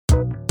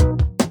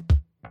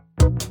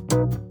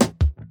Hello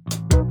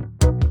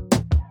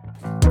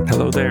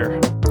there.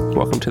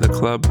 Welcome to the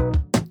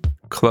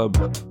Club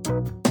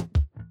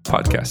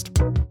podcast.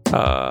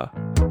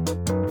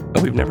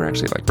 We've never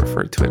actually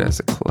referred to it as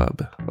a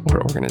club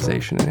or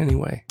organization in any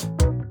way.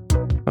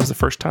 That was the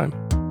first time.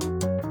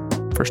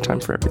 First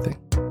time for everything.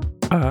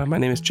 My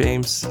name is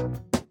James.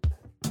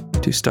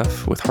 Do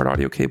stuff with hard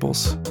audio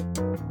cables.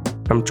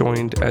 I'm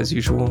joined as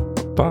usual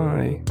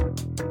by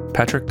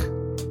Patrick.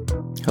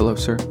 Hello,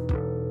 sir.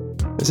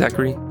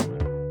 Zachary.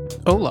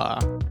 Hola.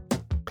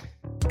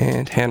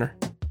 And Hannah.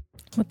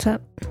 What's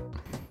up?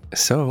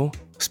 So,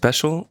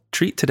 special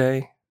treat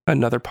today,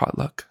 another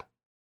potluck.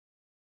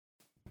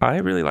 I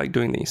really like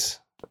doing these.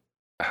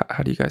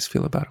 How do you guys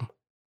feel about them?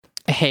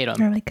 I hate them.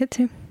 I like it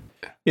too.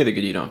 Yeah, they're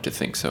good. You don't have to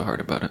think so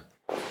hard about it.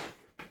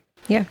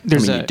 Yeah.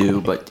 You do,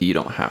 but you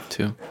don't have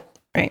to.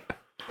 Right.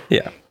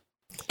 Yeah.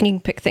 And you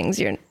can pick things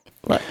you're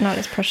not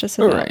as precious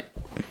about. Right.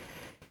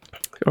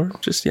 Or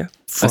just, fun.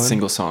 A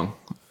single song.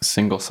 A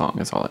single song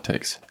is all it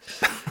takes.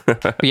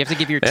 But you have to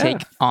give your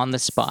take on the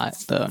spot,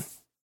 though.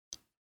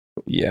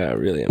 Yeah,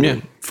 really. I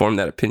mean, form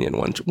that opinion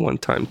one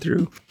time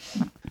through.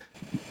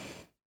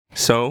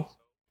 So,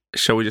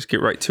 shall we just get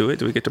right to it?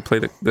 Do we get to play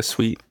the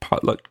sweet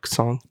potluck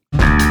song?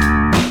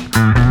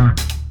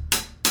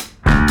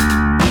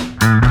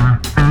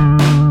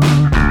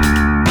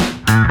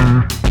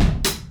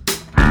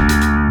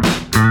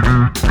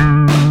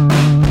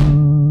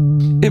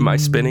 Am I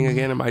spinning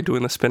again? Am I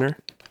doing the spinner?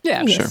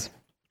 Yeah, Yes. sure.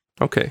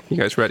 Okay, you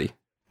guys ready?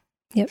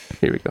 Yep.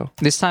 Here we go.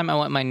 This time I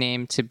want my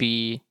name to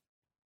be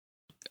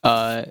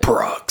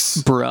Brooks.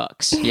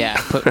 Brooks. Yeah,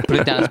 put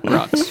it down as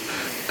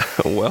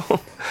Brooks. Well,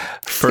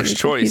 first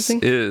choice confusing.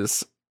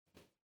 is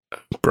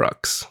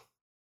Brooks.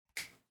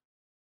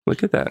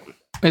 Look at that.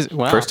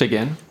 Wow. First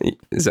again?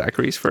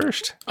 Zachary's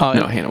first. Oh,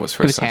 No, Hannah was it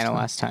was first. Hannah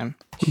last time.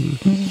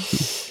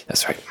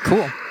 That's right.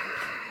 Cool.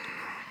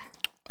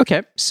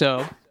 Okay,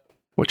 so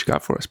What you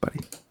got for us, buddy?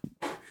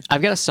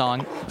 I've got a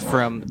song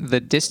from the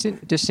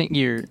distant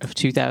year of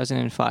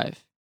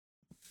 2005.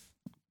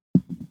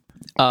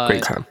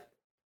 Great time.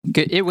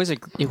 Good. It was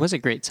a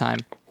great time.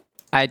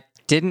 I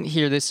didn't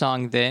hear this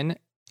song then.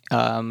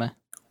 I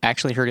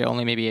actually heard it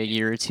only maybe a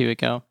year or two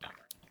ago.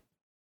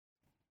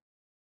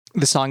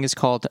 The song is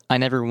called "I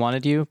Never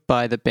Wanted You"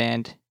 by the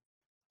band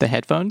The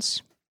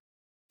Headphones,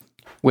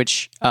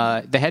 which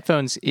The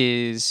Headphones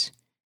is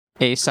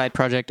a side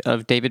project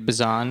of David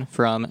Bazan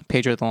from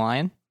Pedro the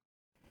Lion.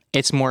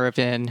 It's more of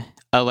an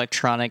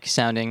electronic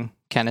sounding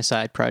kind of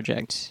side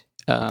project.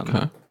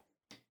 Okay.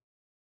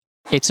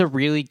 It's a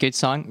really good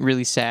song,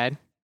 really sad.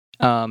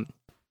 I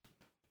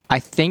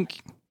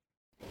think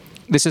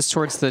this is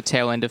towards the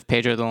tail end of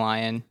Pedro the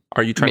Lion.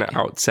 Are you trying to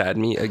out-sad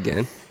me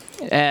again?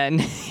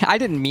 And I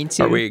didn't mean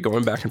to. Are we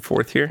going back and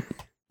forth here?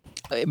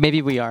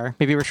 Maybe we are.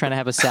 Maybe we're trying to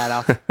have a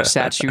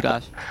sad shoot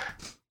off.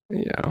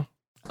 Yeah.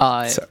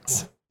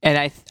 Sucks.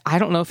 And I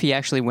don't know if he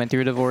actually went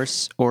through a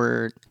divorce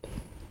or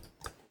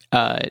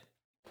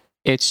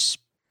it's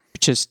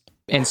just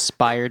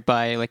inspired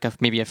by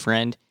maybe a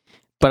friend.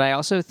 But I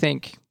also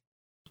think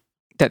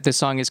that this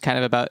song is kind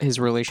of about his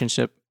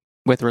relationship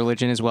with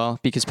religion as well,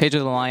 because Pedro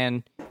the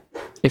Lion,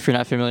 if you're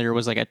not familiar,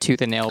 was a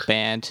tooth and nail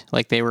band.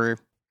 They were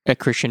a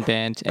Christian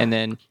band and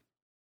then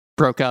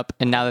broke up,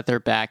 and now that they're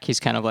back, he's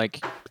kind of I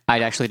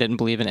actually didn't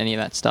believe in any of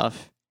that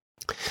stuff.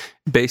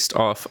 Based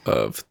off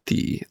of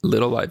the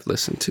little I've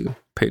listened to,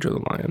 Pedro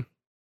the Lion,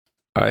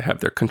 I have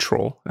their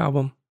Control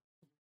album.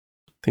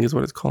 I think is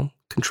what it's called.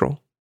 Control.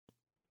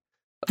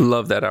 I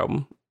love that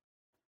album,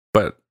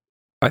 but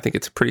I think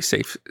it's a pretty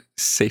safe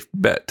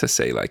bet to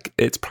say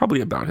it's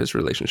probably about his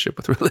relationship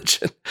with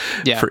religion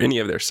for any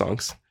of their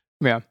songs.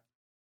 Yeah.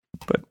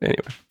 But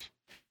anyway.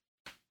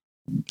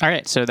 All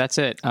right, so that's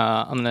it.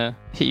 I'm going to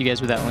hit you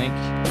guys with that link.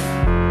 I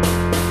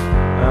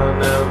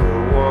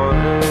never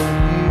wanted you.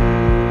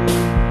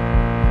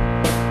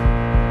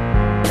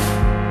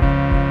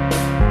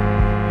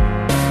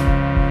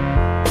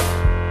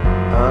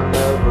 I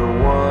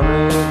never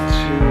wanted to.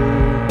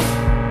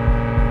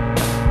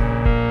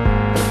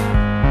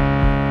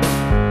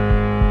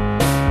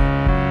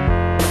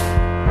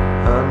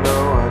 I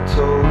know I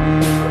told you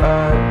I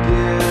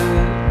did.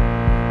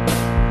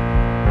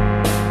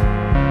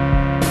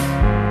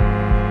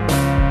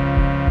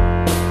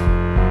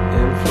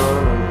 In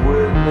front of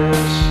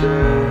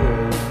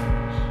witnesses.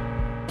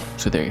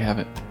 So there you have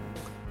it.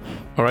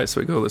 All right,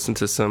 so we go listen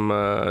to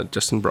some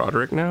Justin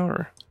Broderick now,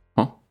 or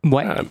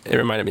What? it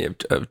reminded me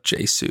of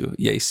Jesu.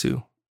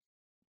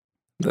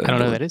 I don't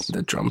know who that is.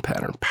 The drum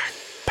pattern.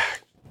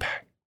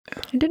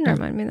 It didn't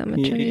remind me that much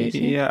of you.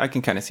 Yeah, I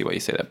can kind of see why you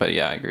say that, but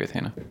yeah, I agree with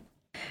Hannah.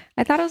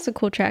 I thought it was a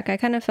cool track. I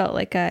kind of felt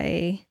like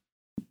I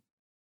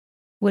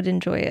would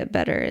enjoy it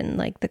better in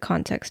the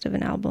context of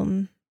an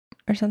album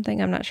or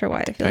something. I'm not sure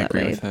why I feel I that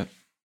agree way. with that.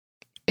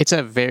 It's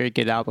a very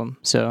good album,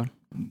 so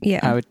Yeah.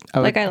 I would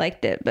I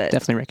liked it, but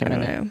definitely I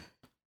recommend don't it. know.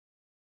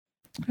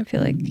 I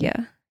feel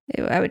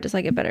I would just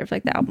like it better if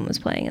the album was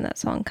playing and that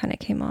song kind of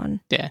came on.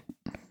 Yeah.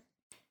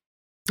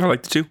 I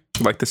liked it too.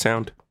 I like the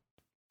sound.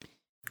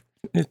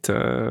 It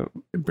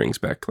brings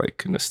back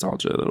like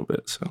nostalgia a little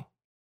bit. So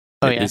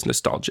it is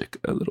nostalgic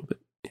a little bit.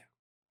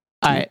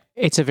 Yeah.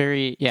 It's a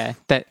very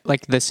that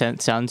like the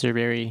sounds are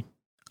very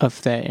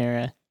of that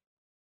era.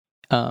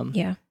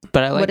 Yeah.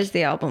 But I like. What is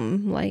the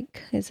album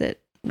like? Is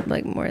it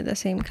like more of the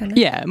same kind of?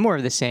 Yeah, more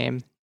of the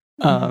same.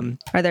 Are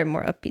there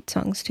more upbeat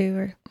songs too,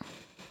 or?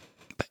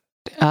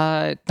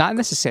 Not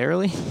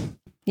necessarily.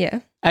 Yeah.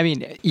 I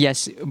mean,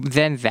 yes.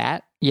 Then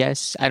that,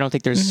 yes. I don't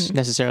think there's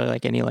necessarily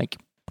like any like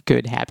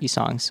good happy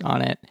songs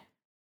on it.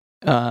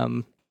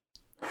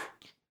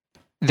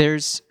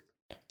 There's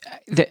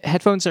the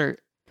headphones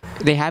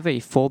they have a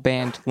full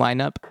band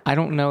lineup. I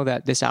don't know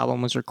that this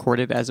album was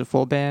recorded as a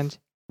full band.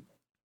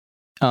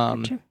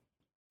 Gotcha.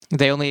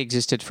 They only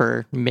existed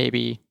for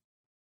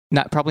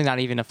probably not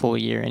even a full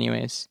year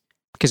anyways,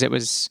 because it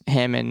was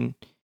him and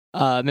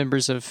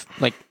members of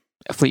like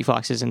Fleet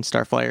Foxes and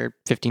Starflyer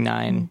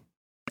 59,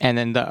 and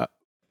then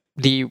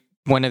the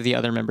one of the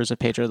other members of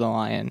Pedro the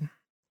Lion.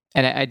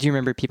 And I do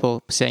remember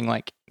people saying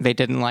like they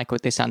didn't like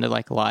what they sounded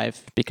like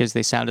live because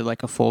they sounded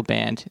like a full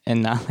band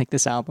and not like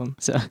this album.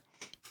 So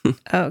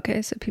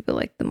okay, so people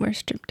like the more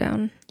stripped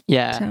down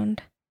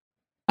sound.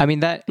 I mean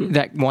that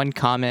one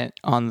comment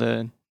on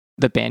the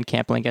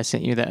Bandcamp link I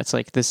sent you, that it's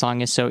like the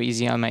song is so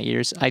easy on my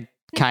ears. I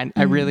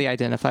really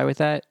identify with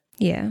that.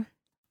 Yeah.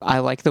 I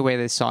like the way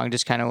this song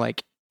just kind of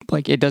like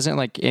it doesn't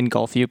like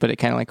engulf you, but it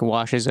kind of like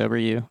washes over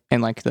you,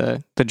 and like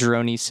the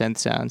droney synth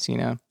sounds, you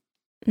know.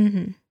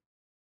 Mm-hmm.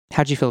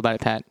 How'd you feel about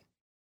it, Pat?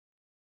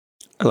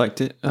 I liked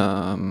it.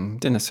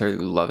 Didn't necessarily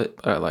love it,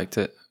 but I liked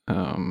it.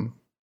 I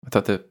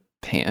thought the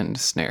pan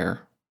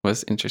snare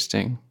was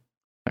interesting.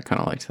 I kind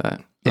of liked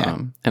that. Yeah.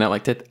 And I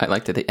liked it. I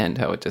liked at the end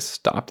how it just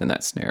stopped and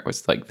that snare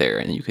was like there,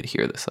 and you could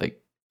hear this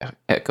like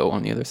echo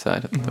on the other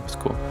side. I thought that was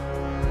cool.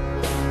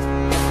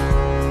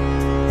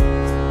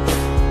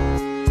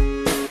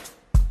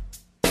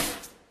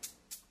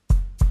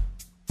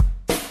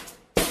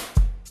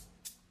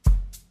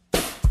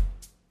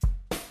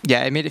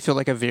 Yeah, it made it feel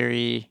like a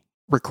very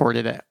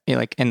recorded,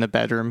 like in the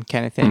bedroom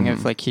kind of thing.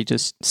 Of like he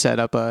just set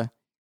up a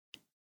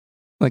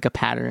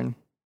pattern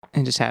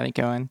and just had it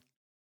going.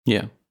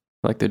 Yeah,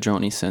 like the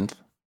droney synth.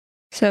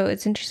 So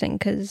it's interesting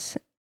because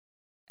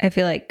I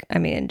feel like, I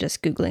mean,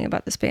 just Googling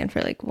about this band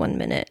for like 1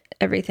 minute,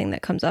 everything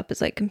that comes up is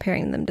like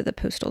comparing them to the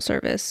Postal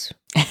Service,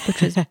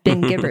 which was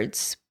Ben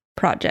Gibbard's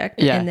project.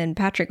 Yeah. And then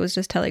Patrick was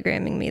just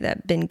telegramming me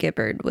that Ben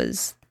Gibbard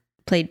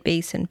played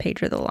bass in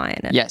Pedro the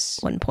Lion at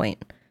one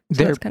point.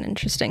 So that's kind of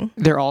interesting.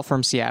 They're all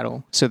from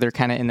Seattle, so they're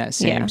kind of in that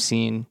same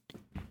scene.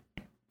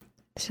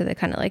 So they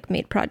kind of like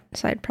made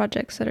side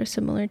projects that are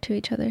similar to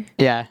each other.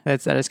 Yeah,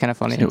 that is kind of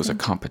funny. It was a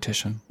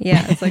competition.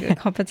 Yeah, it's like a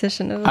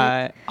competition of.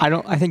 I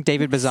think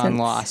David Bazan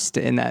lost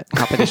in that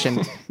competition.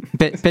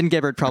 Ben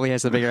Gibbard probably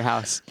has the bigger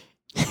house.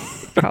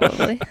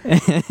 Probably.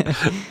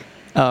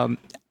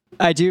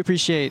 I do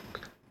appreciate.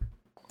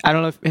 I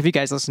don't know have you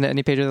guys listened to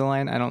any Pedro the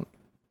Lion? I don't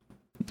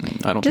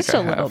just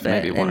think I a little have.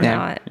 bit, Maybe one and or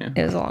not. two. Yeah.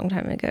 It was a long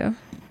time ago.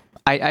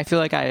 I feel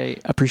like I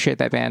appreciate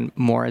that band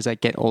more as I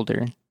get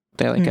older.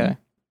 They're like a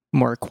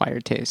more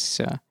acquired taste.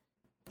 So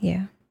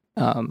yeah.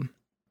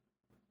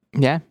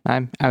 Yeah.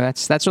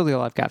 That's really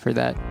all I've got for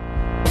that.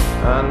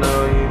 I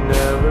know you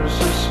never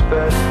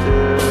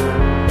suspected,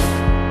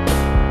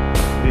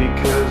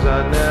 because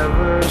I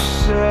never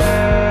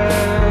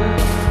said.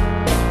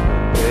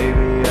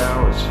 Baby,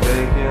 I was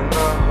faking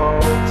the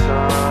whole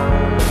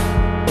time.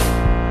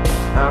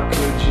 How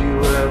could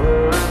you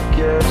ever have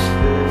guessed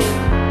it?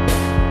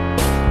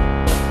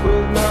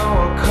 With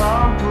no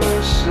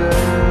accomplices.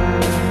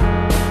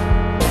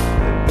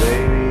 And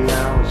baby, I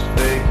was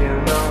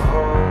faking the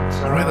whole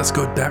time. All right, let's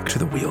go back to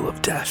the wheel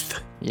of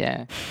death.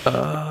 Yeah.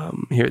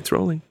 Here it's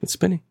rolling. It's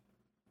spinning.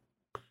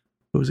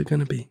 Who's it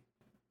gonna be?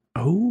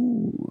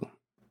 Oh,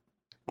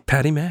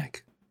 Patty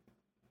Mac.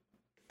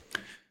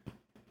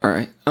 All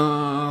right.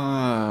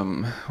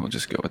 We'll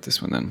just go with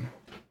this one then.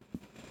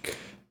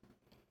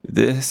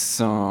 This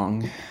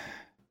song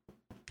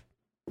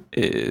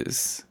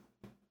is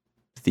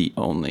the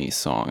only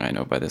song I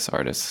know by this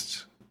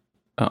artist.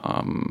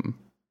 I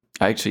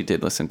actually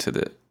did listen to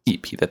the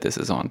EP that this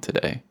is on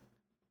today,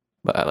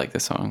 but I like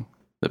this song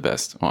the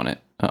best on it.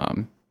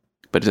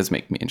 But it does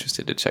make me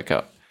interested to check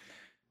out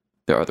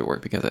their other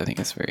work because I think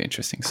it's a very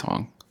interesting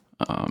song.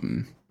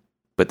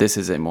 But this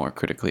is a more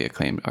critically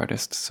acclaimed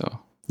artist, so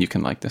you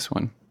can like this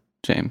one,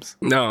 James.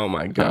 Oh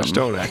my gosh!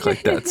 Don't act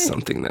like that's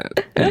something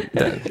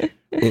that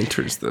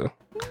enters the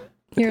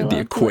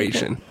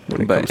equation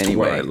when it comes to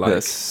what I like.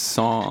 The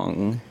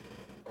song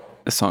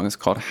is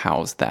called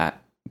 "How's That,"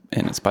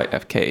 and it's by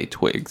FK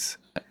Twigs.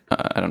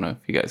 I don't know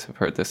if you guys have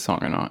heard this song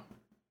or not.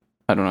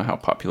 I don't know how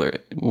popular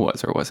it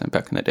was or wasn't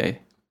back in the day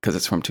because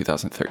it's from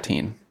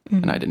 2013,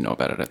 and I didn't know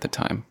about it at the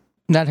time.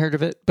 Not heard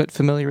of it, but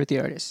familiar with the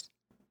artist.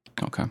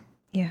 Okay.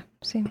 Yeah,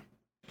 same.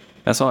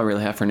 That's all I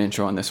really have for an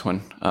intro on this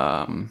one.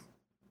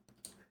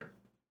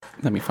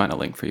 Let me find a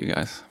link for you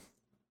guys.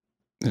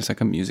 There's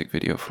like a music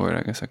video for it.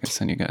 I guess I can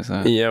send you guys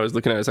that. Yeah, I was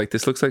looking at it. I was like,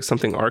 this looks like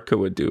something Arca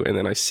would do. And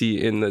then I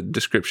see in the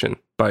description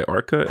by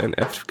Arca and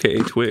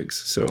FKA Twigs.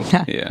 So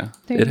Yeah.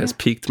 it has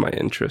piqued my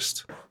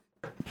interest.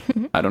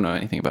 I don't know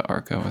anything about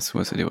Arca. What's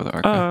the deal with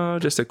Arca?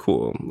 Just a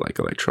cool, like,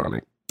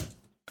 electronic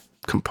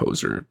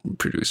composer,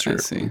 producer,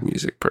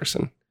 music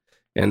person.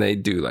 And they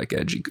do, like,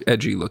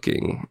 edgy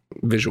looking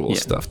visual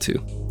stuff,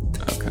 too.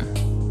 Okay.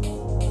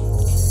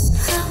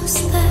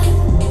 How's that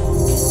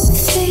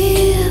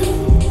feel?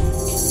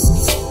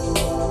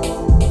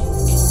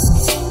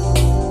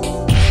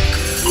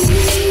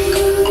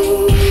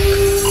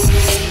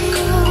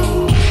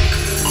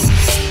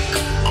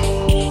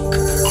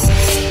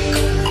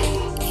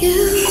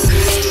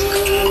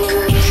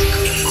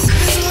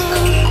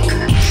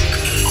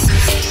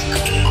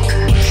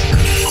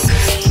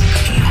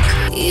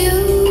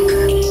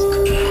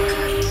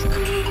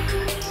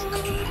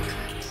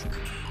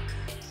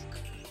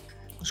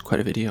 Quite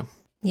a video.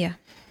 Yeah,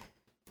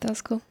 that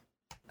was cool.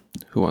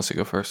 Who wants to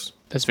go first?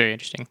 That's very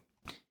interesting.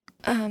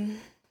 I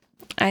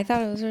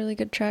thought it was a really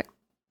good track.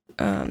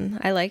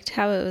 I liked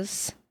how it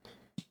was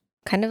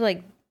kind of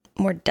like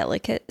more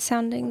delicate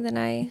sounding than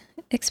I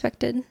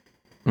expected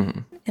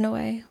in a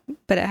way,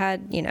 but it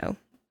had,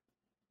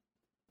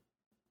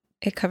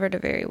 it covered a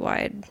very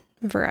wide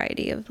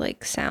variety of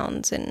like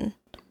sounds and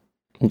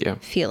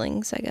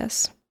feelings, I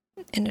guess,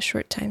 in a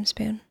short time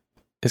span.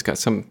 It's got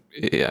some,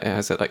 it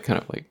has that like kind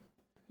of like,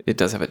 it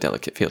does have a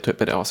delicate feel to it,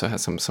 but it also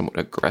has some somewhat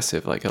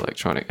aggressive like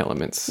electronic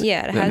elements.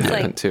 Yeah, it has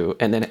like too,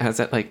 and then it has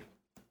that like,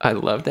 I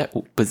love that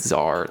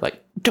bizarre like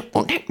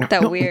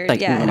that weird,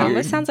 like, it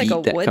almost sounds like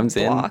a wood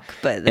block,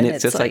 but then and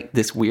it's just like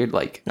this weird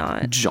like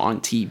not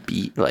jaunty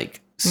beat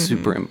like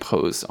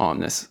superimposed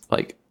on this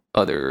like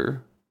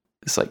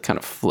this like kind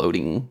of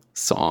floating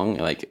song.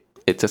 Like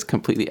it's just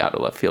completely out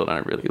of left field, and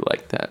I really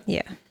like that.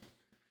 Yeah,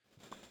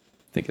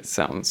 I think it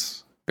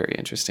sounds very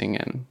interesting,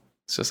 and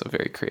it's just a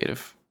very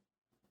creative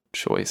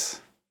choice.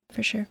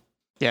 For sure.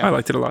 Yeah, I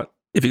liked it a lot.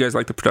 If you guys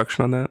like the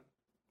production on that,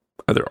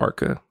 other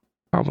Arca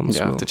albums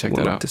I'll have to check will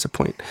that not out.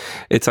 disappoint.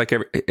 It's like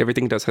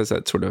everything does has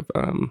that sort of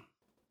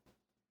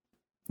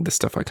the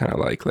stuff I kind of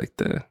like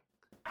the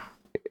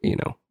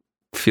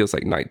feels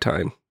like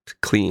nighttime,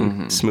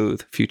 clean,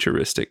 smooth,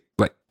 futuristic,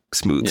 like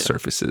smooth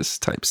surfaces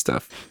type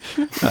stuff.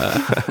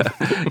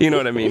 You know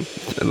what I mean?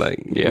 Like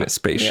in a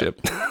spaceship.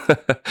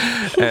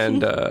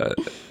 And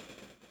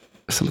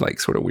some like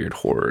sort of weird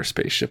horror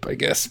spaceship, I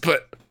guess.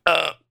 But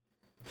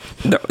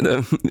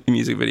the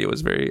music video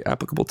was very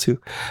applicable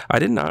too. I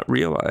did not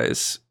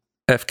realize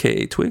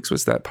FKA Twigs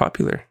was that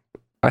popular.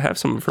 I have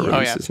some of her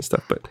releases and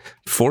stuff, but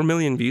 4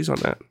 million views on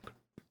that.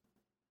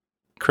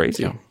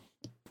 Crazy.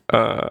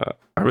 I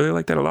really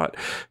like that a lot.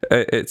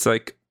 It's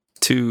like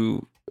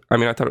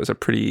I thought it was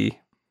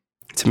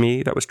to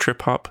me, that was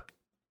trip hop.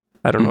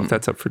 I don't know if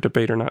that's up for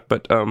debate or not,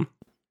 but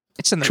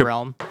it's in the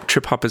realm.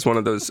 Trip hop is one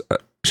of those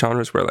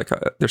genres where like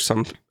there's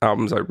some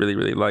albums I really,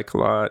 really like a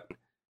lot,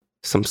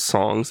 some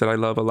songs that I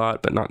love a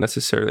lot, but not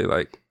necessarily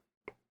like,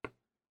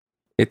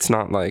 it's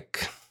not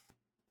like,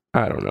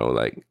 I don't know,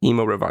 like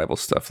emo revival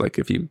stuff. Like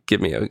if you give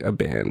me a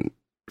band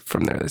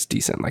from there that's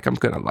decent, like I'm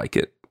gonna like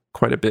it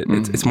quite a bit.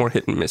 It's more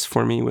hit and miss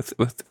for me with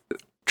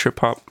trip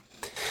hop.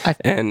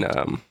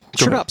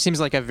 Trip hop seems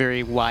like a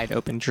very wide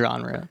open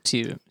genre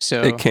too.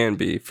 So it can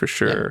be for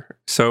sure. Yeah.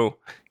 So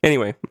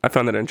anyway, I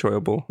found that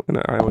enjoyable, and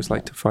I always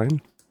like to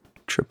find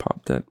trip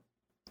hop that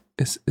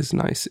is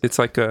nice. It's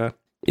like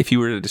if you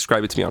were to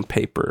describe it to me on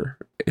paper,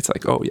 it's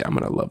like, oh yeah, I'm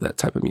gonna love that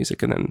type of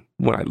music. And then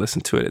when I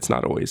listen to it, it's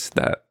not always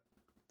that.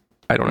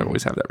 I don't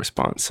always have that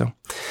response. So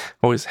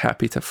always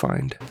happy to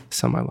find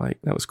some I like.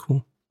 That was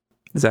cool.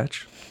 Zach?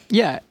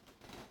 Yeah,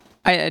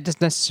 I just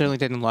necessarily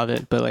didn't love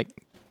it, but like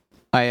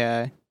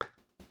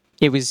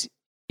it was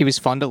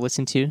fun to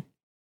listen to.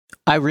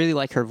 I really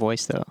like her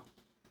voice though.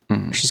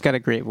 She's got a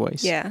great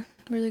voice. Yeah,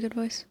 really good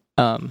voice.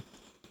 I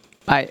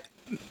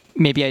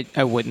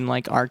wouldn't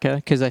like Arca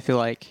because I feel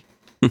like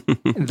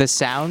the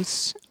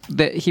sounds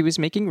that he was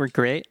making were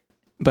great,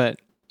 but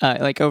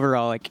like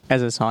overall, like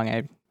as a song,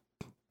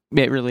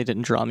 it really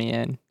didn't draw me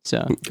in.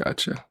 So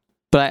gotcha.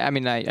 But I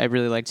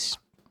really liked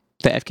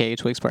the FKA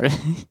Twigs part.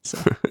 So.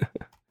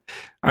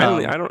 I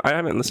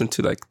haven't listened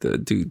to like the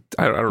dude.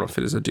 I don't know if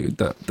it is a dude.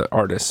 The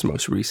artist's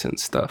most recent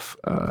stuff.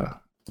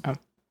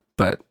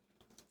 But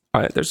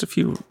there's a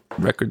few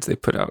records they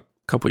put out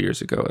a couple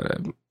years ago that I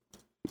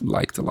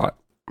liked a lot.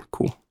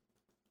 Cool.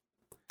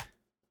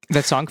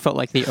 That song felt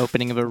like the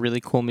opening of a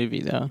really cool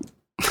movie, though.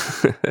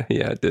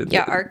 Yeah, it did.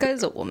 Yeah, Arca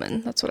is a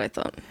woman. That's what I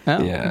thought.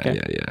 Oh, yeah, okay.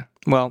 yeah.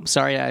 Well,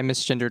 sorry, I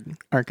misgendered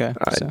Arca.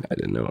 So. I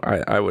didn't know.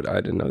 I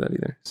didn't know that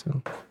either.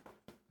 So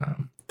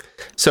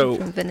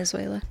from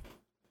Venezuela.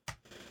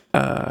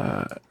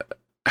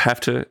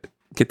 Have to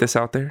get this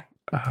out there.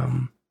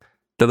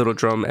 The little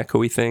drum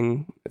echoey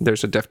thing.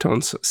 There's a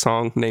Deftones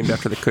song named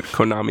after the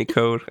Konami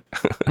code.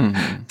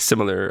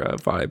 Similar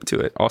vibe to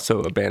it.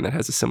 Also, a band that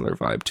has a similar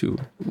vibe to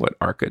what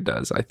Arca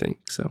does, I think.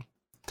 So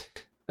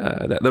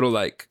that little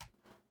like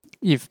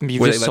you've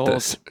just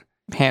sold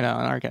Hannah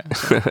on Arca,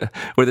 so.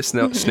 where the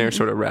snare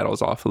sort of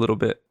rattles off a little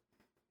bit.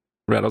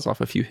 rattles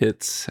off a few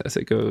hits as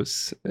it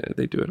goes.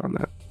 They do it on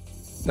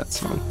that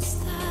song.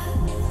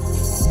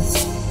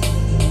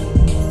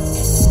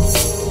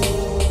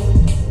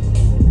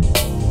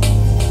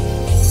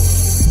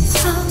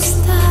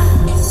 How's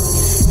that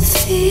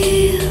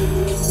feel?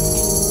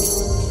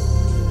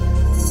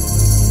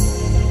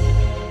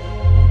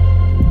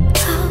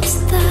 How's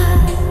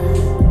that?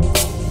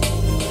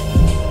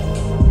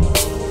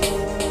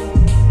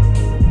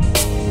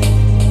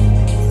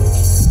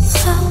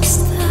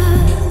 How's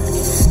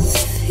that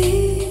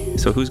feel?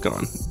 So who's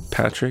gone?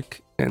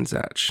 Patrick and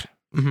Zach.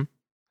 Mhm.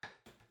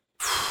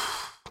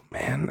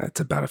 Man, that's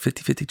about a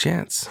 50-50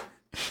 chance.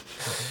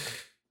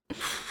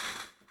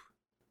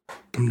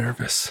 I'm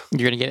nervous.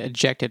 You're gonna get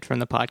ejected from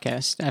the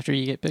podcast after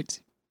you get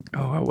picked.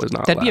 Oh, I was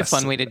not. That'd be a last.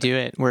 fun way to do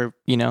it, where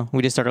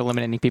we just start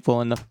eliminating people,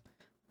 and the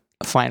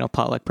final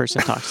potluck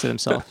person talks to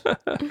themselves.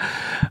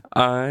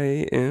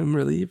 I am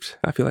relieved.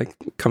 I feel like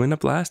coming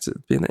up last,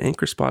 being the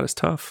anchor spot is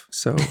tough.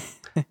 So,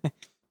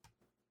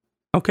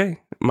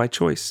 okay, my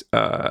choice.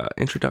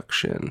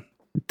 Introduction.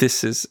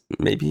 This is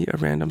maybe a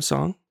random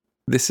song.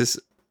 This is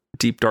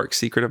deep dark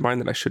secret of mine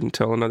that I shouldn't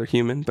tell another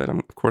human, but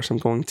of course I'm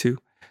going to.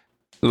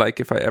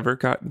 Like, if I ever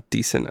got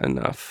decent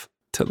enough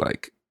to,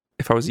 like,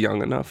 if I was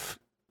young enough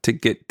to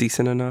get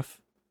decent enough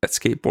at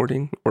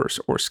skateboarding or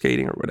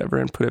skating or whatever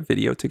and put a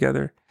video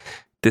together,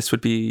 this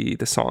would be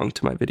the song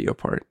to my video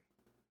part.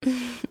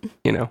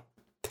 You know?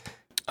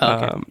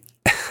 Okay.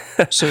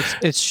 So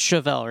it's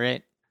Chevelle,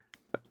 right?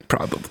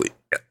 Probably.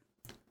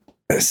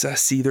 It's a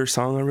Seether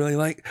song I really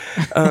like.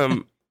 As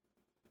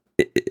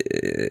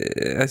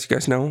you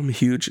guys know, I'm a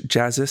huge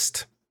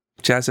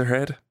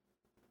jazzerhead.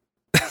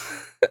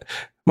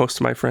 Most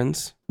of my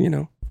friends,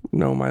 know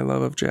my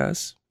love of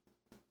jazz.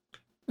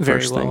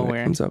 Very First well thing that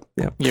aware. comes up.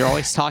 Yeah. You're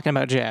always talking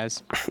about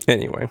jazz.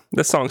 Anyway,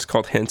 the song's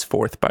called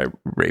Henceforth by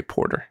Ray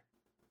Porter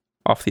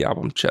off the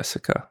album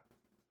Jessica.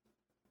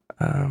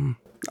 I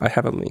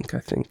have a link, I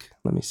think.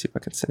 Let me see if I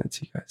can send it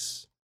to you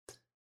guys.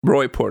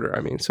 Roy Porter,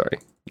 sorry.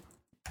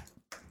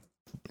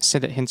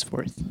 Said it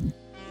henceforth.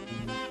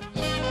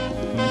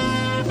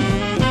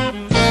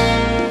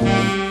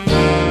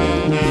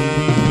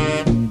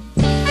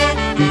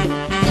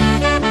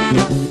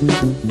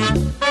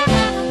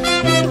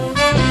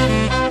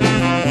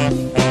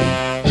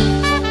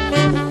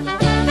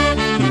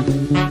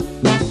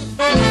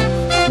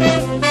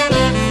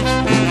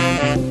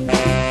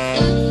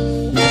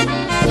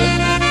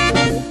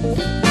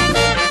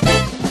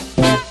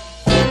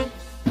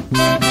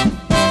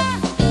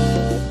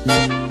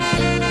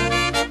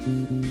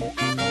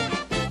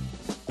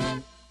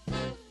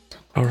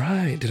 All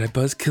right. Did I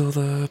buzzkill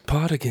the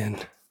pod again?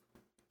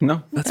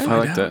 No, Let's I find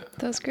like out. that.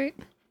 That was great.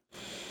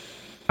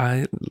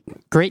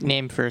 Great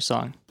name for a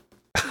song.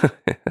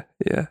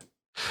 Yeah.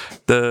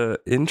 The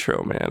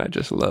intro, man, I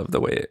just love the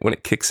way when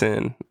it kicks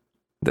in,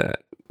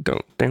 that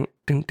and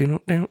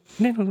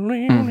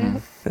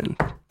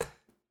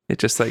it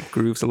just like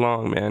grooves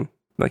along, man.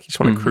 Like you just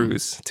want to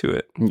cruise to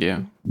it.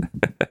 Yeah.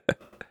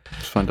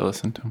 It's fun to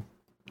listen to.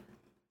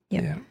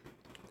 Yep. Yeah.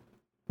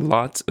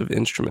 Lots of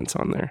instruments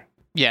on there.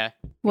 Yeah.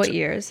 What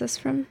year is this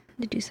from?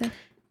 Did you say?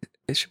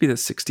 It should be the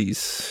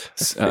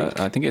 60s.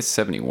 I think it's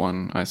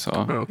 71 I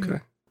saw. Oh, okay.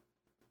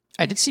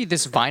 I did see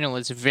this vinyl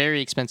is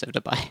very expensive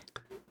to buy.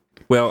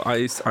 Well,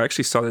 I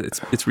actually saw that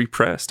it's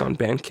repressed on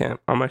Bandcamp.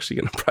 I'm actually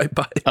gonna probably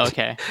buy it.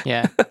 Okay.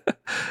 Yeah.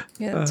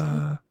 Yeah, that's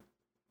cool.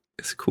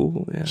 It's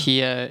cool.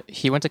 Yeah.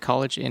 He went to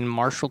college in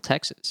Marshall,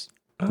 Texas.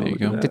 There you look at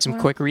go. that. Did some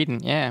quick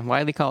reading. Yeah,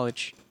 Wiley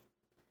College.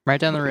 Right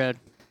down the road.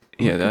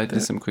 Yeah, I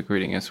did some quick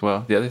reading as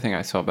well. The other thing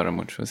I saw about him,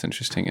 which was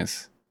interesting,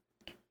 is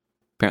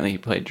apparently he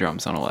played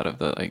drums on a lot of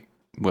the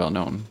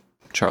well-known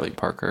Charlie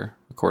Parker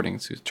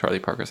recordings. Charlie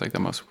Parker's like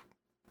one of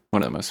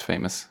the most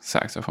famous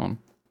saxophone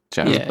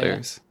jazz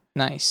players.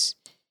 Nice.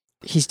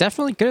 He's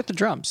definitely good at the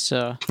drums.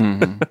 So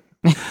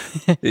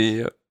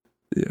Yeah.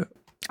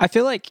 I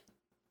feel like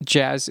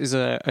jazz is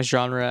a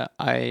genre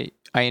I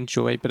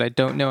enjoy, but I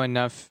don't know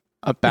enough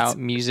about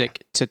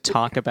music to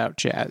talk about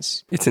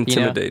jazz. It's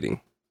intimidating.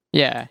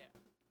 Yeah.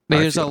 I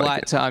There's a feel like lot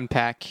it. to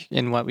unpack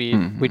in what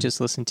we just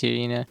listened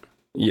to,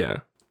 Yeah.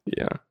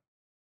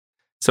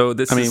 So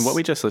this is what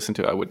we just listened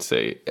to, I would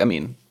say,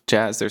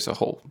 jazz, there's a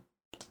whole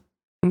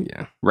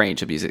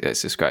range of music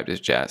that's described as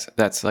jazz.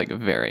 That's like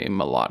very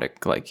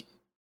melodic, like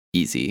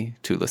easy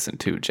to listen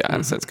to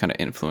jazz. That's kind of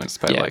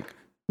influenced by like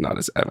not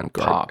as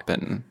avant-garde. pop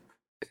and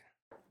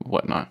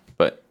whatnot.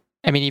 But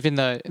I mean, even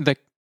the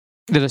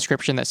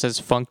description that says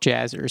funk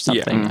jazz or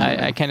something,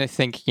 I kind of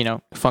think,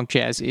 funk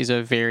jazz is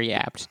a very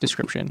apt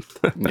description.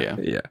 Yeah.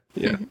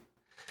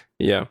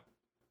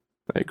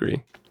 I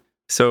agree.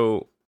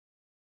 So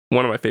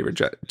one of my favorite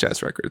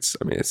jazz records.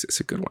 It's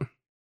a good one.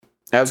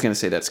 I was going to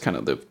say that's kind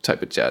of the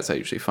type of jazz I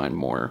usually find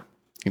more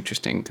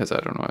interesting because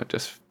I don't know, I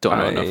just don't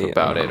know enough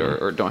about it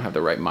or don't have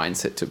the right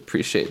mindset to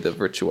appreciate the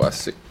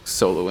virtuosic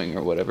soloing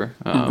or whatever.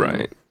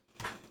 Right.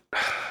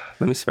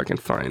 Let me see if I can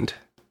find.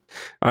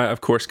 I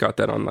of course got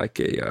that on like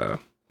a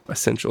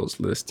essentials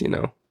list,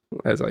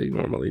 as I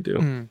normally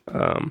do.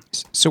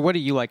 So what do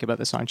you like about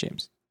the song,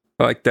 James?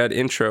 like that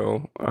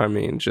intro, I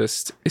mean,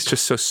 it's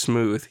just so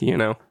smooth, you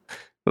know?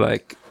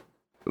 Like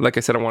I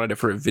said, I wanted it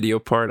for a video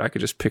part. I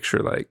could just picture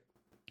like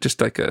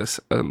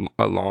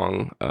a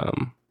long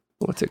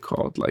what's it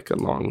called? Like a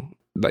long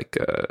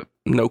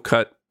no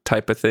cut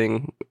type of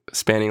thing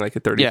spanning like a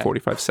 30 Yeah.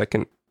 45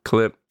 second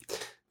clip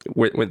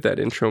with that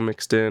intro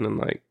mixed in, and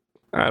like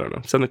I don't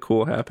know, something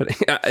cool happening.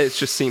 It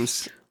just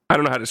seems, I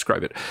don't know how to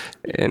describe it,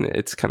 and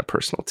it's kind of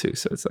personal too,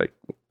 so it's like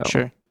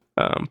Sure.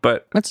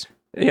 but That's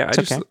yeah, it's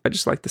okay. I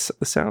just like the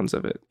sounds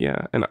of it.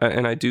 Yeah, and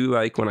I do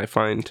like when I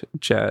find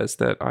jazz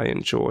that I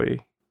enjoy,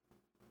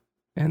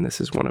 and this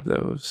is one of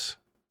those.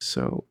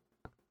 So,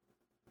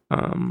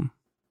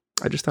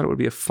 I just thought it would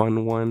be a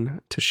fun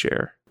one to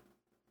share.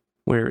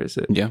 Where is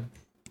it? Yeah.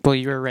 well,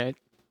 you were right.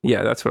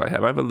 Yeah, that's what I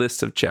have. I have a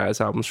list of jazz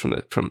albums from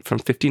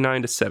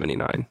 59 to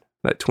 79,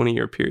 that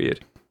 20-year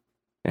period,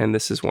 and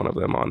this is one of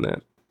them on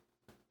that.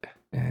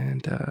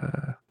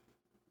 And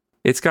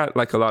it's got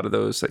like a lot of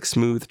those like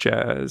smooth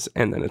jazz,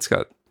 and then it's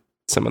got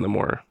some of the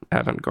more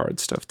avant-garde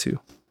stuff too.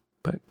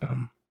 But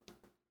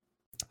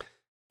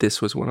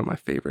this was one of my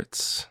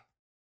favorites.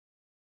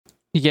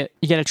 You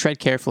got to tread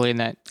carefully in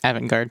that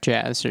avant-garde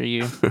jazz, or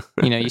you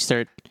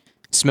start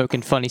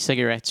smoking funny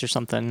cigarettes or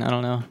something. I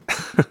don't know.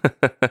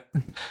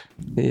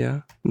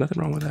 Yeah, nothing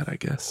wrong with that, I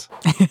guess.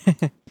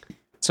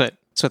 It's what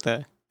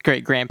the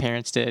great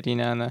grandparents did, in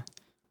the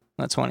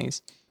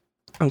 20s.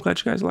 I'm glad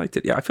you guys liked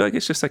it. Yeah, I feel like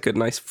it's just like a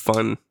nice,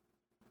 fun,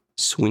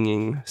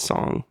 swinging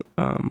song.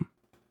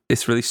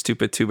 It's really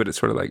stupid too, but it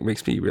sort of like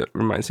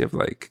reminds me of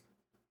like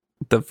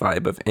the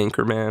vibe of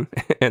Anchorman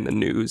and the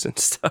news and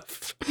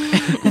stuff.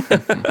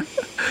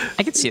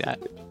 I could see that.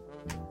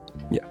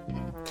 Yeah.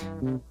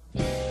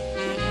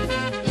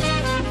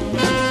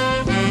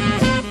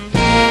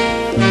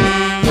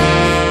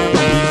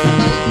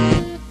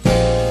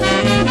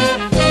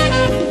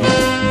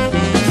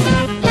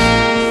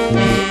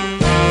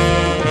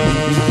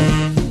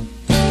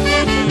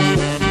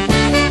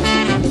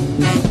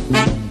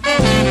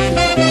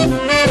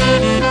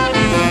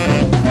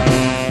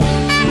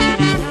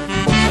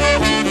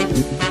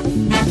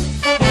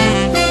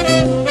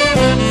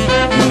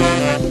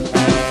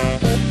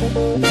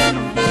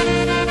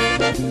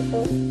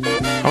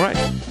 All right.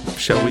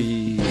 Shall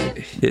we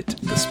hit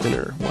the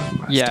spinner one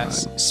last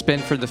Yes, time? spin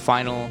for the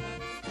final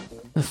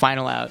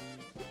out.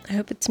 I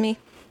hope it's me.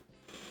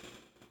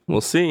 We'll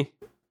see.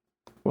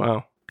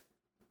 Wow.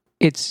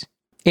 It's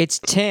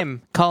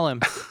Tim. Call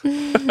him.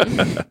 We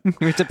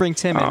have to bring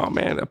Tim in. Oh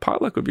man, a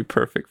potluck would be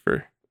perfect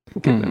for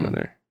getting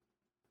another.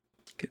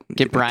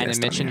 Get a Brian guest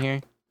and on Mitch in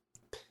here.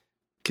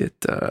 Get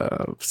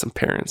some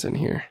parents in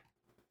here.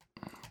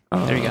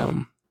 There you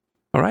go.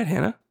 All right,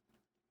 Hannah,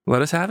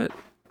 let us have it.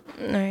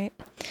 All right.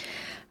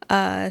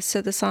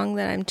 So the song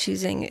that I'm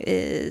choosing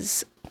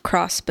is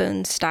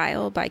Crossbone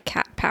Style by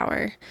Cat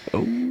Power.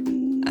 Oh.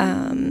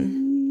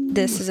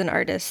 This is an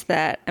artist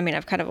that, I mean,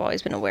 I've kind of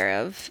always been aware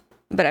of,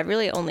 but I've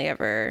really only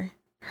ever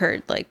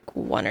heard like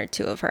one or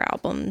two of her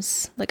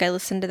albums. Like I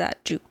listened to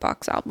that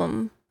Jukebox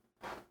album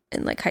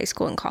in like high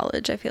school and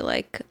college, I feel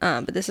like.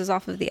 But this is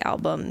off of the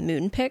album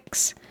Moon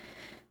Pix,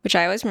 which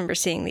I always remember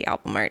seeing the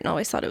album art and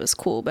always thought it was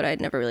cool, but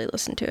I'd never really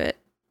listened to it.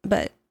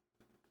 But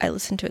I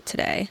listened to it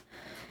today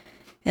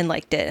and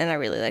liked it, and I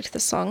really liked the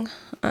song.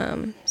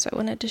 So I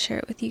wanted to share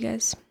it with you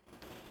guys.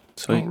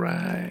 Sweet. All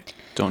right.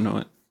 Don't know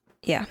it.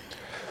 Yeah.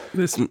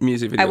 This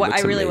music video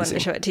looks I really wanted amazing.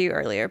 to show it to you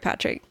earlier,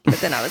 Patrick,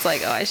 but then I was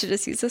like, oh, I should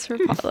just use this for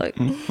potluck.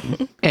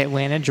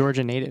 Atlanta,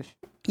 Georgia native.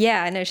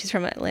 Yeah, I know she's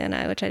from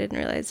Atlanta, which I didn't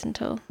realize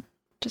until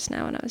just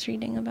now when I was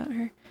reading about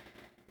her.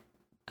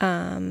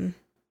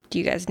 Do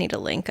you guys need a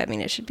link? I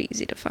mean, it should be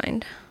easy to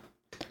find.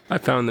 I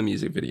found the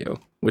music video,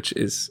 which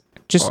is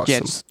Just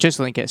awesome. just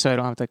link it so I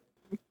don't have to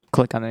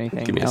click on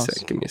anything Give me else. a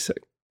sec. Give me a sec.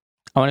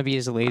 I want to be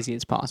as lazy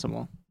as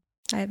possible.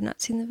 I have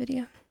not seen the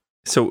video.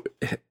 So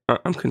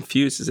I'm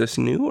confused. Is this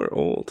new or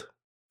old?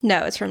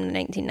 No, it's from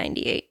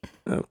 1998.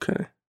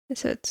 Okay.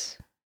 So it's...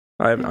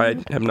 I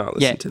have not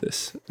listened Yeah. to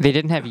this. They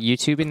didn't have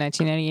YouTube in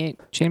 1998,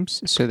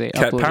 James, so they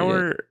Cat uploaded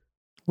Power it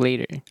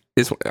later.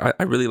 is.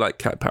 I really like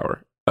Cat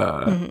Power.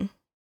 Mhm.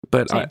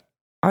 But Same.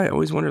 I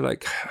always wonder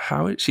like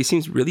how she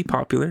seems really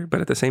popular, but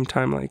at the same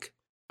time, like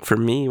for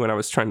me, when I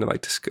was trying to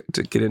like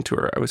to get into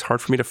her, it was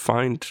hard for me to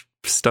find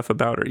stuff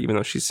about her, even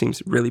though she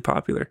seems really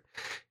popular.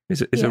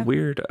 Is Yeah. a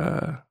weird,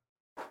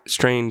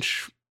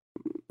 strange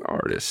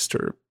artist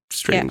or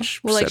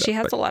strange. Yeah. Well, like setup, she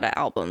has but- a lot of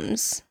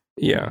albums.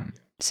 Yeah.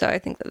 So I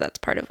think that that's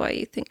part of why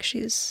you think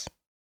she's,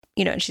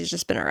 and she's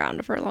just been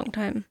around for a long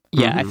time.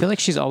 Yeah, I Mhm. feel like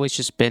she's always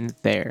just been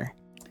there.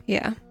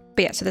 Yeah.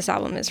 But yeah, so this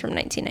album is from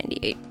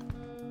 1998.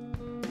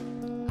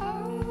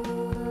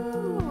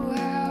 Oh,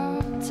 how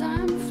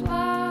time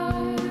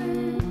flies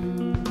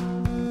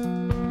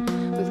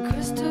with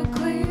crystal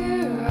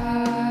clear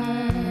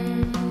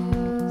eyes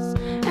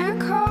and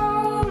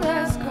cold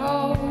as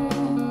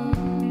gold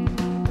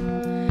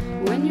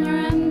when you're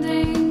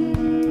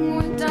ending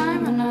with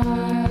diamond eyes.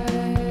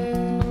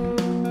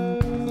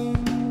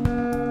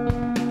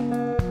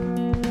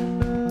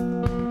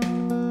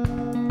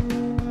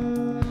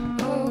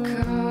 Oh,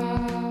 come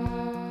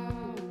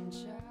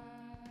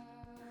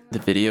The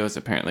video is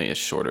apparently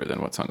shorter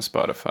than what's on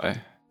Spotify.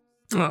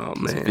 Oh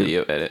It's a man,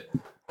 video edit.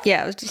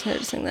 Yeah, I was just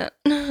noticing that.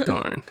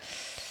 darn.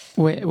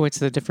 What's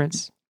the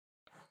difference?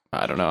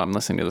 I don't know. I'm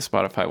listening to the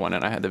Spotify one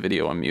and I had the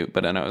video on mute,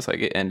 but then I was like,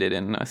 it ended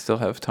and I still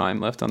have time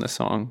left on the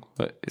song,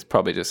 but it's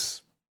probably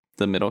just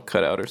the middle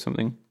cut out or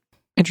something.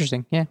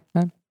 Interesting. Yeah.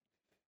 That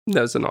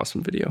was an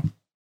awesome video.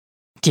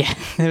 Yeah.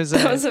 It was,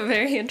 That was a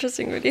very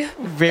interesting video.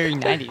 very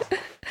 90s.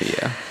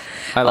 Yeah.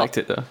 I liked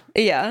it though.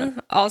 Yeah.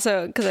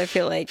 Also, because I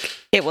feel like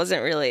it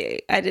wasn't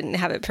really, I didn't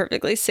have it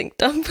perfectly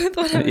synced up with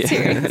what I was Yeah.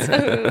 hearing. So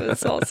it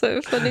was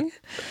also funny.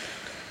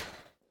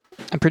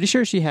 I'm pretty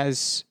sure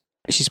she's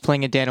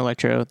playing a Dan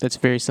Electro that's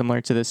very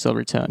similar to the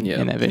Silvertone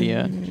Yeah. in that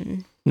video.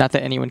 Not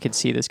that anyone could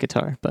see this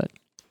guitar, but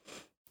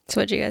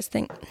So what do you guys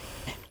think?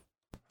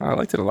 I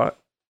liked it a lot.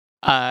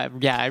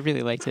 yeah, I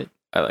really liked it.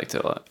 I liked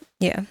it a lot.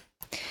 Yeah.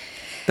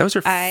 That was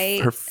her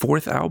I- her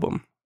 4th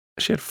album.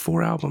 She had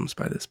 4 albums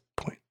by this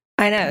point.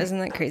 I know, isn't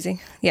that crazy?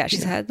 Yeah,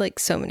 she's had like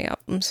so many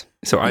albums.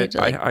 So I need to,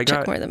 like, I check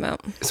got more of them out.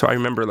 so I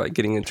remember like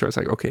getting into it. I was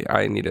like, okay,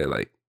 I need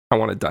to I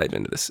want to dive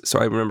into this. So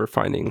I remember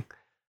finding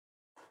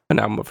an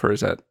album of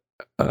hers at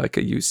like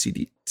a used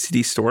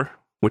CD store,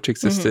 which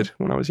existed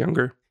when I was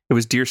younger. It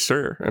was Dear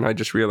Sir, and I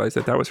just realized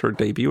that was her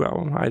debut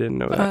album. I didn't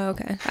know that. Oh,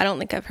 okay. I don't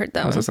think I've heard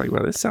that I was one. just like,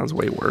 well, this sounds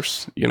way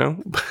worse, you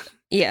know?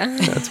 Yeah.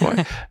 That's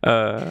why.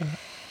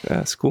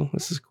 That's cool.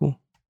 This is cool.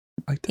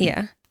 I like that.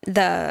 Yeah.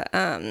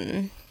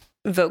 The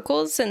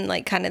vocals and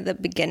like kind of the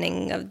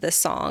beginning of the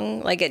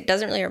song, like it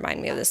doesn't really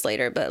remind me of this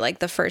later, but like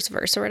the first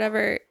verse or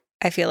whatever,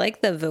 I feel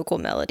like the vocal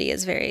melody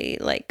is very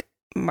like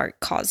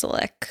Mark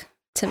Kozelek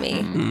to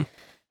me.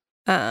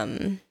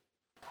 Mhm.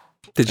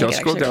 Did y'all like, it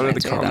scroll actually down to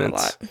the reminds me of that a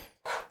comments? lot.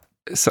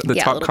 So the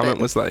Yeah, a top little comment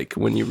bit. was like,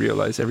 when you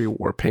realize every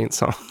Warpaint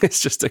song is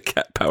just a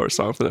Cat Power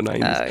song from the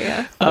 90s. Oh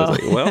yeah. I was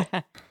like,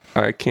 well,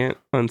 I can't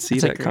unsee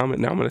It's a that great- comment.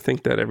 Now I'm going to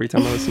think that every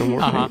time I listen to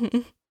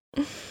Warpaint.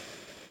 Uh-huh.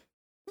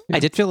 I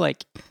did feel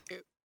like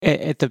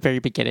at the very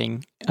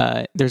beginning,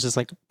 there's this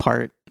like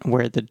part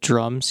where the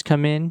drums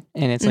come in,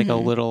 and it's like a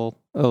Mhm. little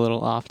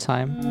off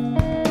time.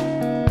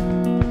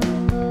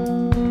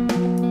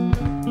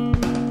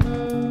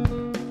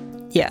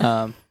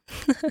 Yeah.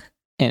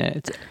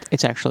 And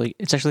it's actually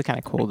kind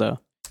of cool though.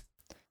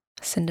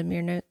 Send him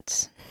your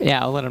notes.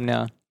 Yeah, I'll let them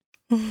know.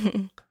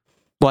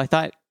 Well, I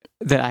thought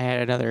that I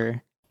had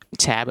another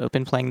tab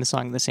open playing the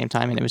song at the same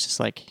time, and it was just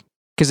like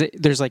because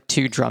there's like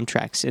 2 drum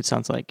tracks. It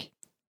sounds like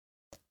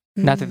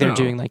not that they're No.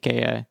 doing like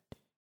a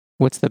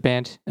what's the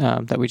band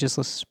that we just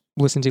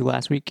listened to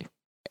last week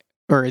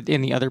or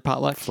in the other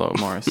potluck? Flo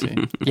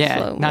Morrissey. Yeah,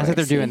 Flo not that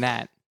they're Morrissey. doing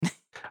that.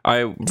 I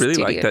really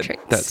Studio like that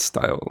tricks.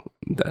 style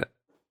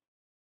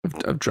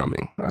of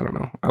drumming. I don't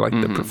know. I like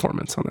the Mhm.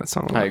 performance on that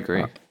song. a I lot.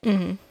 agree.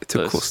 Mhm. It's a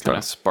This cool kind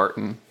of stuff.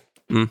 Spartan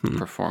Mm-hmm.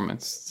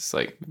 performance. It's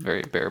like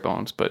very bare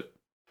bones, but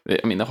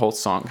I mean, the whole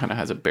song kind of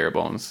has a bare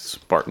bones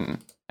Spartan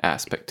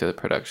aspect to the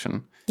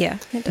production. Yeah.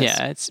 It does.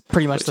 Yeah, it's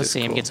pretty much Which the is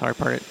same cool. guitar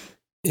part.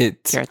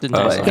 It's throughout the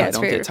But entire song. Yeah, I it's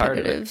don't very get tired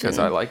of it repetitive because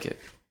I and- like it.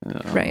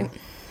 Right. As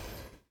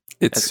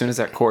it's soon as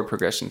that chord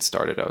progression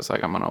started, I was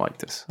like, I'm gonna like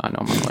this. I know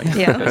I'm gonna like it.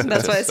 Yeah. Because it's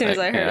That's why just as soon as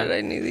like, I heard yeah, it,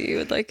 I knew that you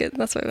would like it.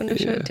 That's why I wanted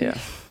to show it to you. Yeah.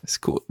 it's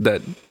cool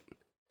that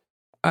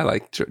I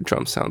like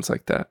drum sounds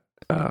like that.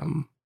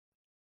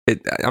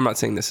 I'm not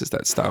saying this is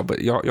that style,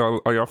 but y'all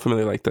are y'all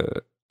familiar like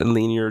the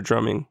linear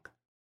drumming?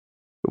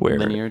 Where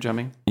Linear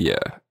drumming. yeah,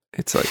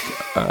 it's like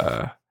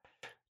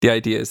the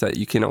idea is that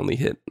you can only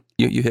hit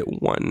you hit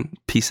one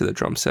piece of the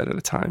drum set at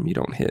a time. You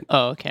don't hit.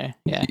 Oh, okay.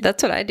 Yeah.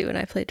 That's what I do when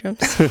I play drums.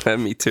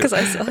 Me too. 'Cause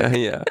I suck.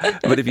 Yeah,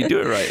 but if you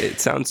do it right, it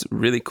sounds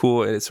really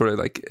cool, and it's sort of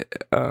like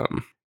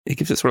it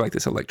gives it sort of like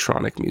this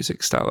electronic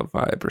music style of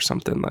vibe or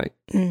something like.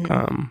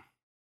 Mhm.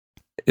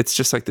 It's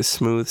just like this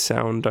smooth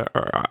sound.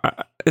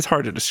 It's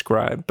hard to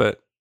describe,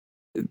 but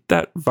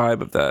that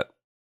vibe of that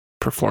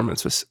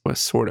performance was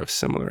sort of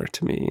similar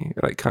to me.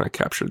 Like kind of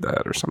captured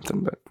that or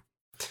something, but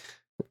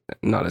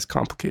not as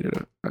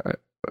complicated.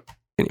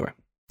 Anyway,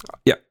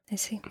 yeah, I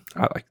see.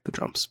 I like the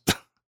drums.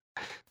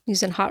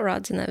 Using hot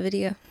rods in that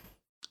video.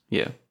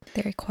 Yeah.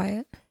 Very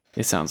quiet.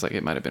 It sounds like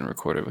it might have been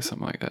recorded with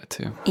something like that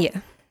too.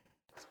 Yeah.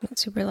 Not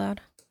super loud.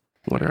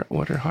 What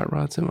are hot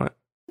rods in what?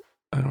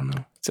 I don't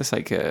know. It's just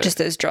like a, Just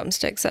those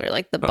drumsticks that are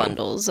like the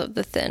bundles of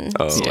the thin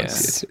Oh, sticks I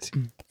see. so it's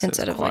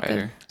instead of like a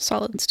quieter.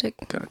 solid stick.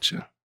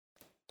 Gotcha.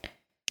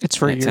 It's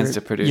for It tends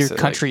to produce your it, like-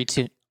 country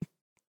to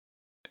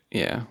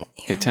Yeah.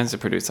 Yeah. It tends to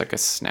produce like a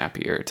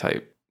snappier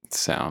type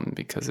sound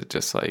because it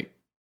just like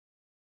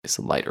it's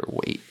lighter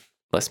weight,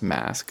 less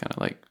mass, kind of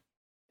like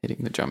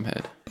hitting the drum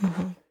head.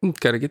 Mhm.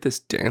 Got to get this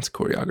dance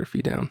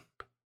choreography down.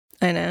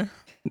 I know.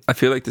 I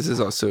feel like this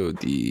is also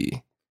the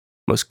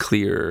most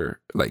clear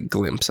like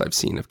glimpse I've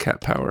seen of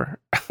Cat Power.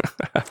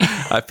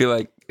 I feel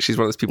like she's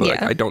one of those people like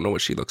Yeah. I don't know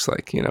what she looks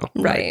like, you know?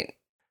 Right.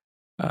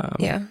 Like,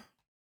 Yeah.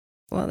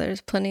 Well,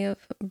 there's plenty of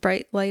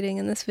bright lighting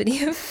in this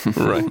video.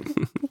 Right.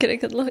 Get a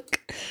good look.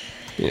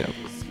 Yeah.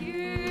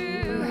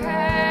 You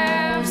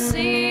have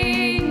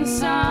seen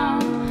some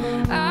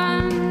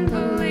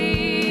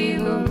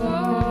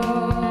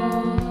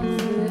unbelievable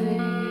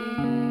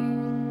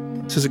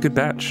things. This is a good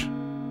batch.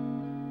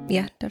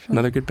 Yeah, definitely.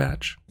 Another good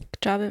batch.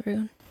 Good job,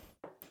 everyone.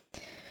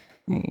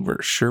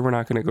 We're sure we're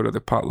not going to go to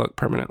the potluck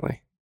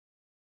permanently.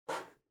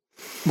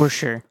 We're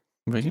sure.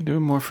 We can do it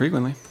more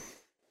frequently.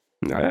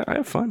 I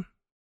have fun.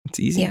 It's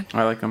easy. Yeah.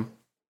 I like them.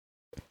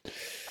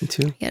 Me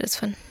too. Yeah, it's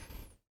fun.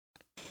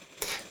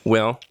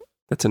 Well,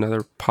 that's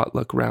another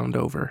potluck round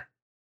over.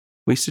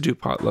 We used to do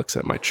potlucks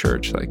at my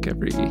church like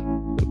every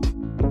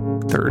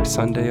third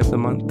Sunday of the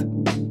month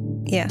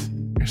Yeah.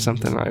 or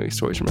something. I used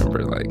to always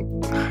remember like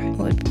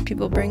What would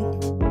people bring?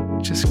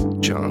 just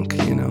junk,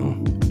 you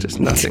know, just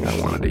nothing I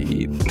wanted to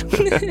eat.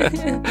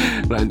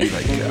 And I'd be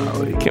like,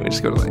 oh, can't we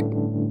just go to like,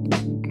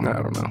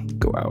 I don't know,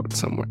 go out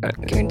somewhere?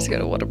 Can we just go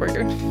to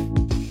Whataburger?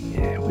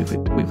 Yeah, we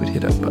would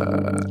hit up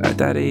at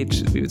that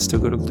age. We would still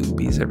go to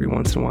Luby's every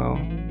once in a while,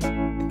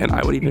 and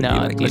I would even be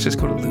like, let's just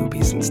go to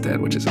Luby's instead,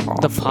 which is awful.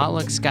 The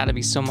potluck's got to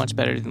be so much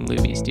better than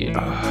Luby's, dude.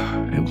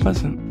 It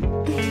wasn't.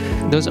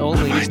 Those old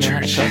At my ladies know how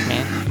to church. cook,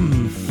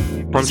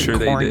 man. I'm Some sure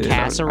they corn did. I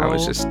casserole.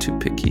 was just too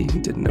picky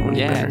and didn't know any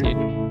Yeah, better. dude.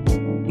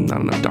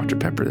 Not enough Dr.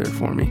 Pepper there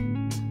for me.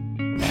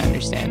 I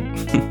understand.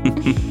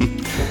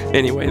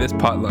 Anyway, this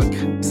potluck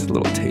is a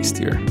little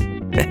tastier.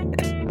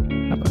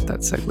 How about that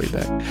segue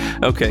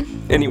back? Okay.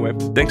 Anyway,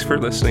 thanks for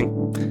listening.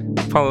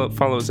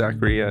 Follow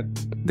Zachary at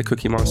the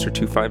Cookie Monster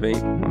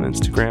 258 on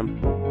Instagram.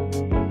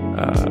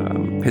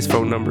 His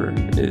phone number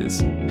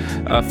is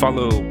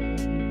follow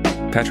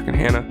Patrick and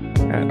Hannah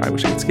at I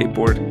Wish I Could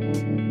Skateboard.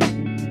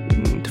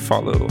 And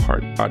follow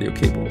Heart Audio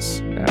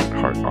Cables at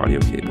Heart Audio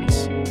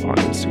Cables on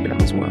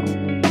Instagram as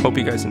well. Hope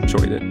you guys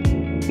enjoyed it.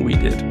 We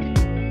did.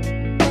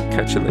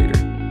 Catch you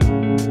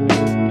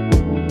later.